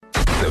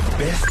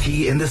best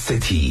tea in the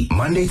city,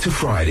 Monday to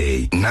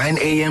Friday, 9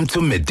 a.m.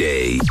 to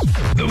midday.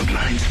 The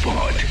Blind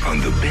Spot on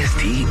the best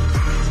tea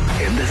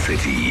in the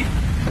city.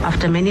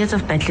 After many years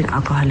of battling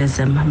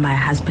alcoholism, my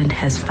husband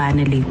has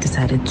finally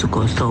decided to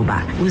go sober.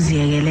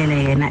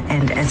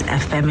 And as a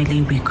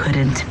family, we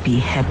couldn't be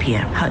happier.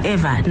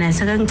 However,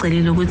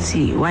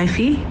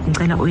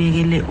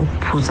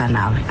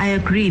 I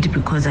agreed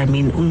because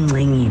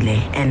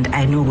and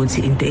I know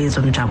in days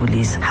of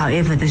Jabulis.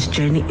 However, this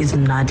journey is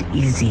not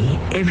easy.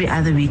 Every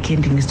other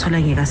weekend in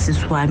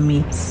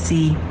Swami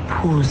see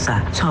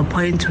Puza to a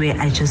point where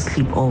I just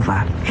sleep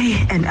over.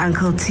 Hey, and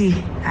Uncle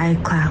T,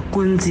 and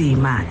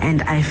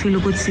I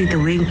feel good see the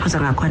way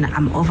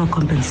I'm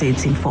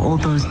overcompensating for all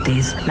those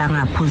days.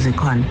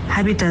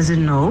 Habi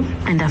doesn't know,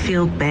 and I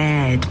feel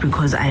bad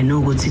because I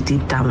know Uguti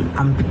deep down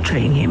I'm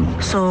betraying him.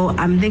 So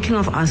I'm thinking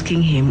of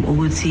asking him,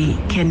 Uguti,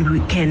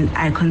 can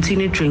I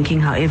continue drinking,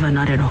 however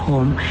not at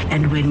home,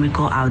 and when we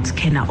go out,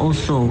 can I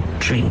also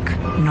drink?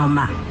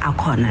 Noma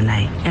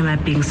akonanai. Am I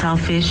being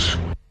selfish?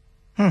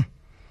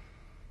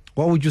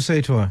 What would you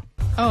say to her?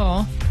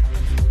 Oh.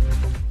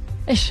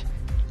 Ish.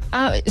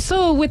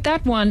 So with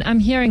that one, I'm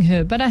hearing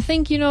her, but I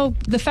think,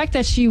 the fact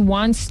that she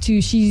wants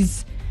to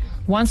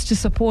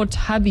support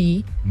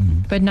hubby,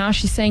 but now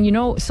she's saying,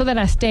 so that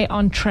I stay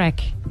on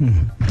track,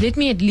 let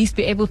me at least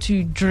be able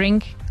to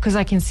drink, because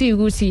I can see,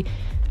 Uguti,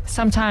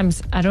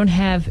 sometimes I don't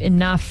have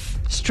enough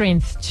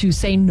strength to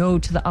say no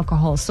to the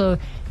alcohol. So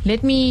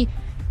let me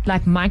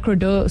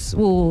microdose,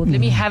 or let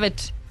me have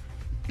it,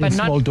 but in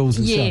not small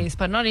doses. Yes,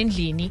 but not in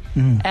Lini.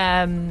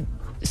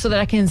 So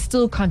that I can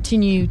still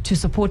continue to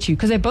support you,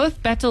 because they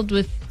both battled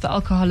with the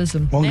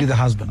alcoholism. Only the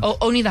husband. Oh,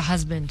 only the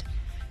husband.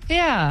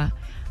 Yeah,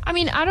 I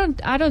mean,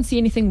 I don't see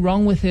anything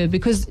wrong with her,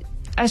 because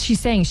as she's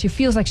saying, she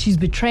feels like she's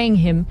betraying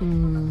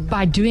him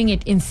by doing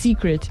it in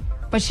secret,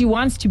 but she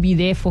wants to be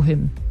there for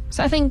him.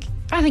 So I think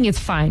it's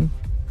fine.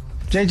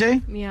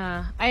 JJ?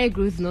 Yeah, I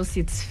agree with Nosi.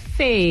 It's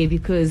fair,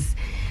 because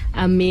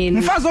I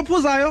mean,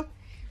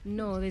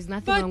 no, there's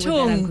nothing wrong with that,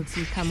 Uncle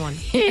T. Come on.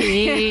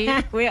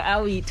 Where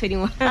are we?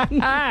 21.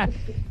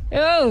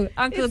 Oh,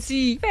 Uncle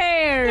T.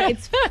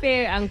 It's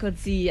fair, Uncle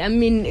T. I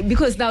mean,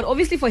 because now,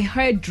 obviously, for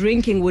her,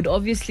 drinking would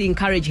obviously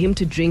encourage him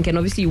to drink, and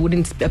obviously, you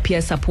wouldn't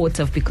appear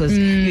supportive because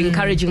you're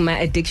encouraging my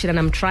addiction, and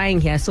I'm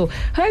trying here. So,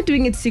 her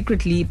doing it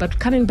secretly, but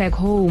coming back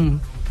home,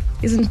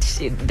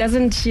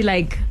 doesn't she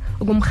like,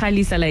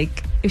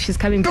 if she's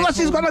coming back home,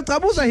 she's gonna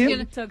tabuza him.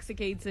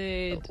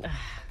 Intoxicated.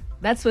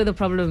 That's where the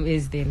problem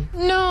is then.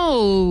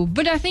 No,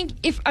 but I think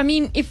if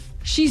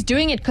she's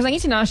doing it, because I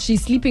need to know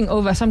she's sleeping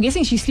over, so I'm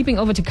guessing she's sleeping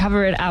over to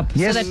cover it up,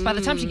 yes. So that by the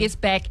time she gets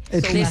back,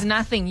 there's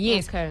nothing.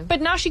 Yes, okay.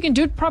 But now she can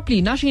do it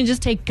properly. Now she can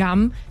just take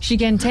gum. She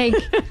can take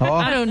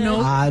I don't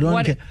know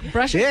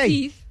brush her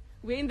teeth.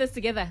 We're in this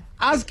together.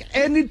 Ask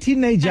any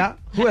teenager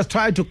who has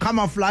tried to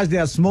camouflage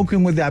their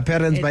smoking with their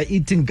parents by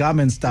eating gum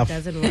and stuff.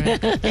 It doesn't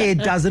work. It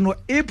doesn't work.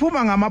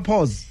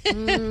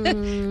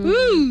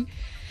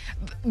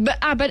 But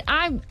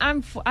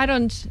I'm for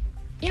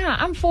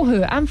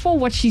her. I'm for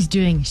what she's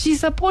doing. She's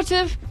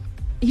supportive.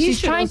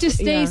 She's trying to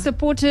stay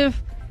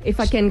supportive. If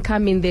I can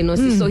come in there,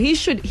 Nosi. So he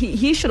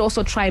should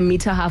also try and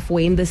meet her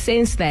halfway, in the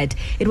sense that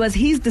it was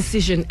his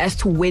decision as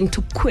to when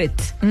to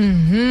quit.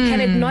 Can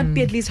it not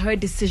be at least her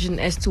decision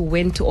as to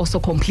when to also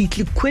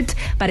completely quit,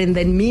 but in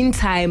the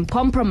meantime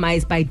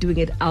compromise by doing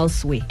it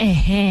elsewhere?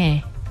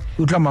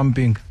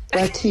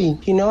 But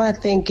I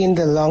think in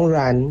the long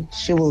run,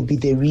 she will be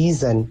the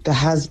reason the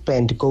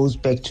husband goes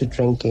back to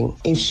drinking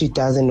if she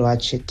doesn't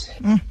watch it.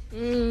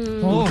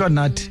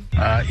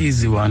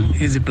 Easy one,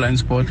 easy blind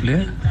spot.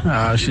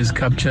 She's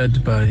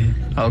captured by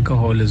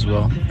alcohol as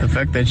well. The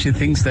fact that she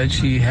thinks that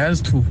she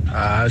has to,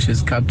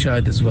 she's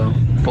captured as well.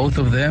 Both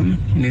of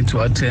them need to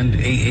attend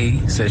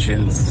AA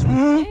sessions.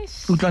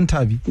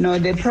 No,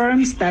 the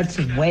problem starts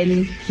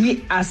when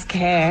he asks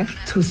her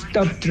to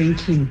stop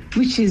drinking,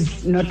 which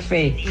is not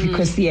fair,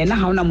 because he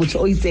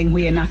saying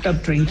we are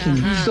stop drinking.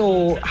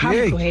 So how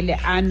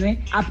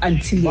up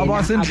until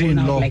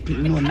like,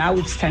 now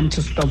it's time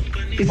to stop.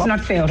 It's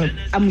not fair.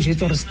 I'm just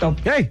to stop.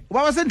 Hey,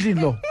 what was it?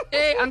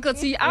 Hey, Uncle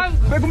T,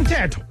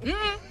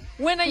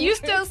 when you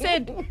still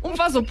said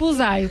umfazo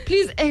phuzayo,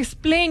 please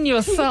explain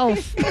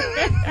yourself.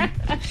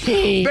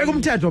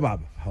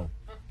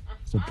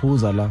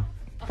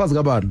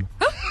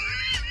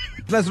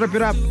 Let's wrap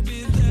it up.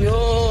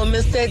 Yo,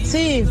 Mr.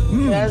 T,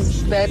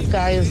 that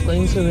guy is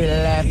going to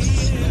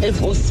relapse if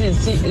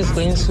OCC is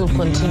going to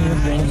continue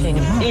drinking,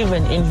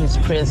 even in his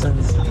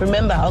presence.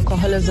 Remember,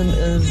 alcoholism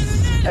is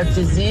a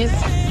disease,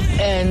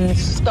 and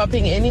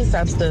stopping any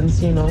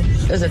substance,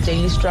 is a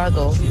daily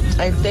struggle.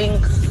 I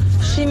think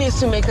she needs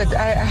to make it.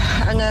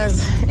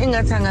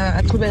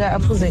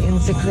 In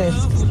secret.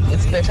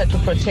 It's better to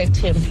protect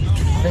him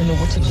than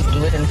to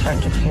do it in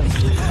front of him.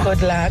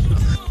 Good luck.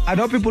 I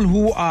know people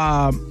who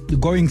are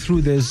going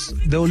through this,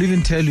 they will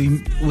even tell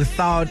you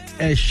without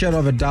a shadow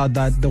of a doubt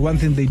that the one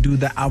thing they do,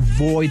 they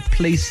avoid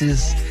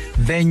places,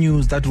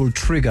 venues that will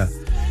trigger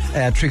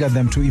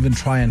them to even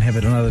try and have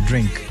another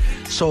drink.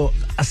 So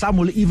some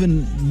will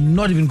even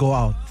not even go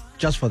out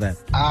just for that?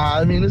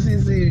 I mean,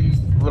 usisi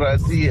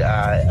Brati,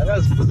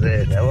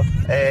 akaziphuzele yabo.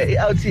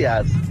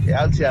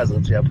 I-LTRs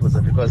ukuthi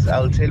uyaphuza, because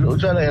I'll tell you,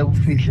 utshwala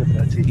ubufihle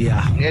Brati.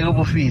 Yeah. Ngeke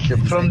ubufihle.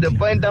 From the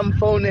point I'm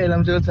phoning,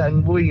 I'm just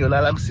angibuyi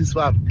ngiyolala kusisi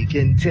wami. You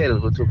can tell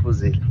ukuthi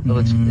uphuzile.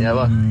 Ukuthi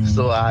yabo.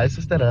 So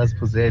sister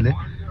akaziphuzele.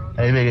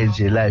 Ayibeke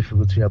nje life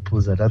ukuthi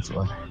uyaphuza, that's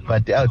all.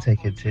 But the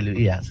outside can tell you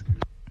yes.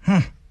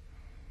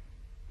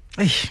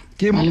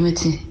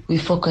 We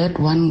forget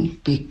one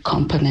big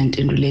component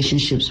in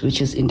relationships, which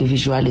is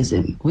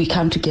individualism. We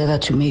come together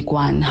to make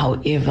one,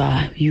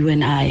 however, you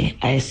and I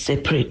are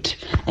separate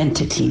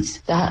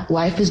entities. The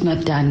wife is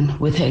not done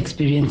with her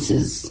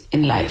experiences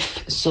in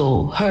life.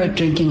 So her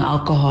drinking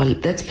alcohol,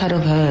 that's part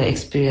of her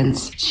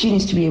experience. She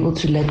needs to be able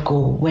to let go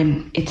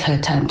when it's her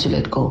time to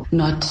let go,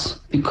 not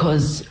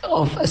because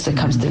of a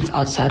circumstance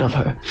outside of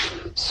her.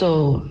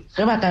 So,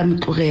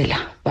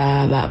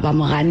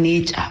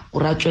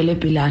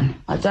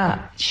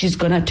 she's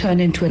gonna turn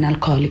into an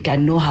alcoholic. I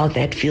know how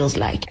that feels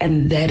like,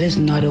 and that is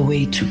not a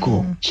way to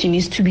go. She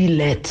needs to be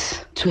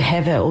let to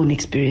have her own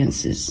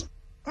experiences.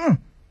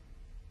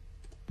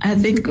 I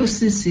think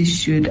Usisi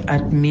should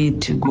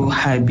admit to go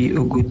Habi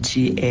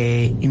Uguchi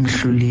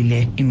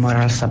imhlulile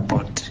immoral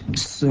support.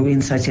 So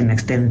in such an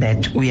extent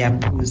that we are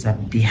pulls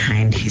up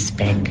behind his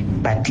back.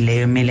 But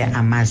leyo mele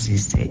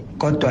amazise.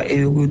 Kodwa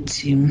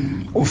Uguchi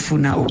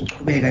ufuna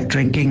uqhubeka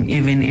drinking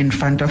even in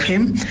front of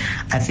him.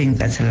 I think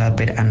that's a little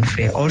bit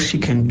unfair. All she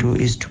can do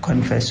is to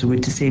confess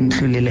with the same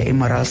imhlulile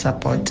immoral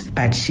support,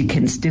 but she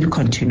can still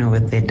continue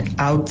with it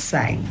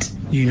outside.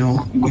 You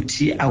know,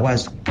 Gucci I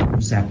was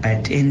pulls up,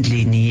 but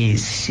endlini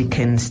yes. She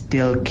can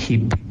still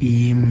keep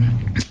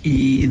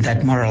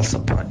that moral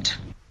support.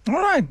 All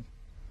right.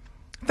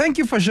 Thank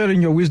you for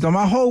sharing your wisdom.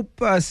 I hope,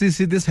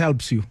 Sisi, this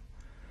helps you.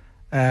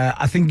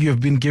 I think you've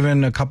been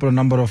given a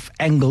number of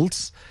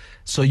angles,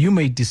 so you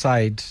may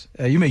decide,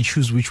 you may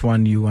choose which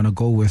one you want to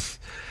go with,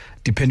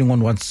 depending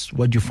on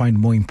what you find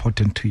more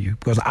important to you.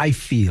 Because I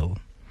feel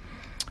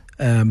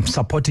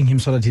supporting him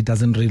so that he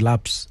doesn't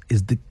relapse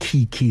is the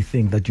key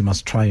thing that you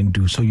must try and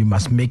do. So you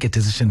must make a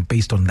decision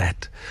based on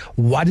that.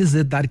 What is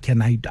it that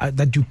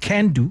you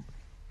can do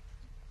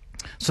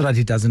so that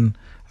he doesn't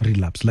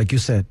relapse? Like you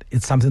said,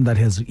 it's something that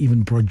has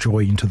even brought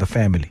joy into the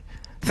family.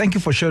 Thank you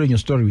for sharing your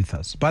story with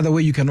us. By the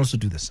way, you can also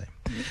do the same.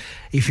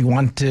 If you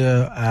want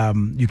to,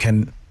 you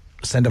can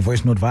send a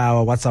voice note via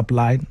our WhatsApp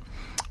line,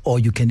 or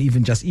you can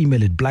even just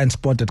email it,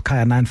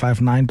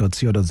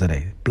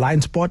 blindspot@kaya959.co.za.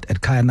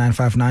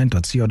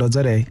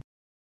 blindspot@kaya959.co.za.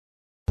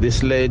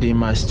 This lady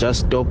must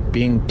just stop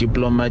being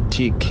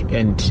diplomatic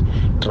and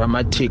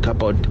dramatic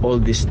about all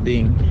this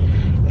thing.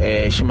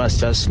 She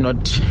must just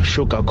not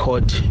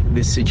sugarcoat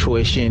this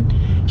situation.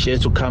 She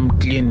has to come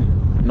clean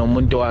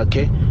nomuntu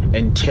wake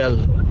and tell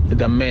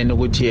the man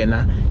ukuthi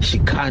she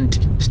can't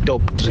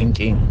stop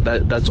drinking.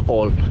 That's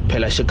all.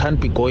 Phela she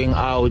can't be going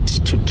out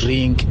to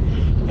drink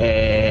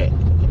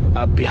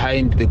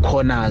behind the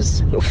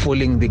corners,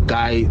 fooling the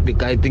guy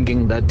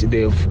thinking that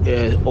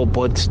they've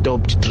both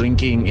stopped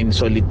drinking in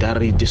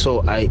solidarity.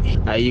 So I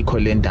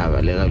call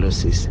ndaba legalo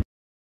sis.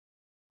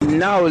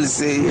 Now we'll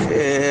say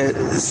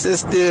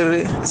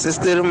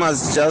sister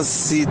must just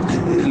sit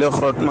le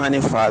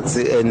Grootman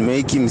fatshe and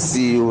make him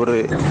see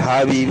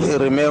Habi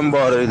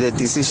remember the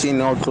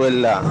decision of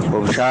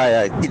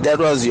Shaya. That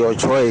was your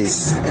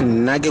choice.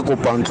 Nake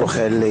kopa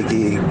ntlogelle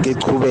ke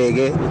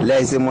qhubeke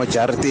le ise mo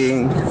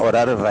charting or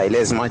revive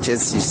as much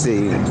as you say.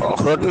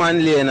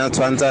 Grootman le ena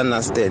tshwantsa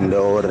understand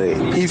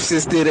if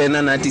sister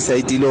ena na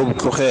decide lo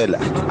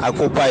tlogela a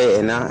kopa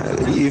ena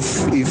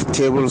if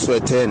tables were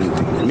turned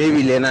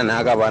maybe lena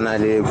na ka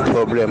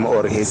problem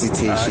or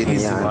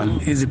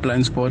hesitation. Easy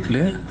blind spot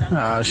there.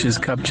 She's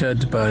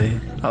captured by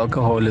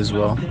alcohol as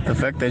well. The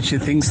fact that she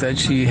thinks that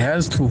she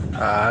has to,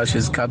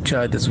 she's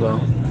captured as well.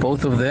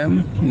 Both of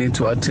them need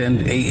to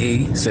attend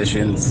AA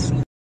sessions.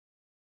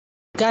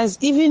 Guys,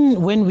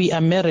 even when we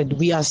are married,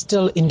 we are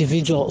still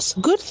individuals.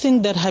 Good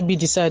thing that Habi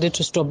decided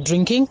to stop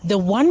drinking. The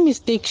one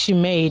mistake she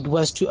made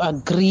was to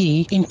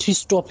agree into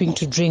stopping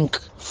to drink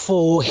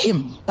for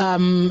him.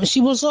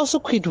 She will also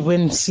quit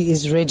when she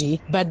is ready,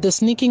 but the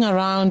sneaking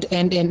around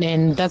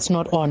and that's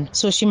not on.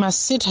 So she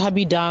must sit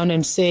Habi down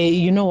and say,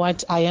 you know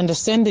what, I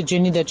understand the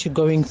journey that you're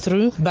going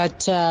through,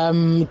 but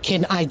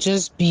can I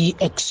just be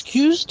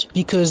excused?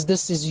 Because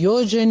this is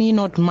your journey,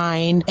 not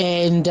mine.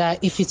 And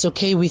if it's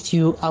okay with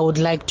you, I would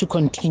like to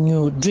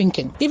continue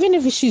drinking. Even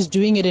if she's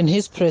doing it in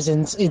his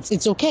presence,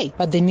 it's okay.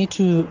 But they need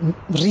to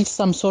reach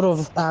some sort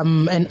of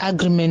an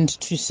agreement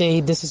to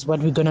say this is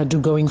what we're going to do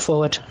going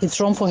forward. It's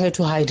wrong for her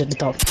to hide it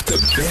though. The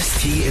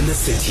best tea in the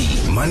city,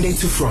 Monday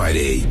to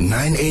Friday,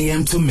 9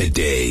 a.m. to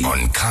midday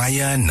on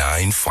Kaya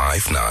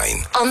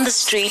 959. On the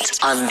street,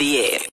 on the air.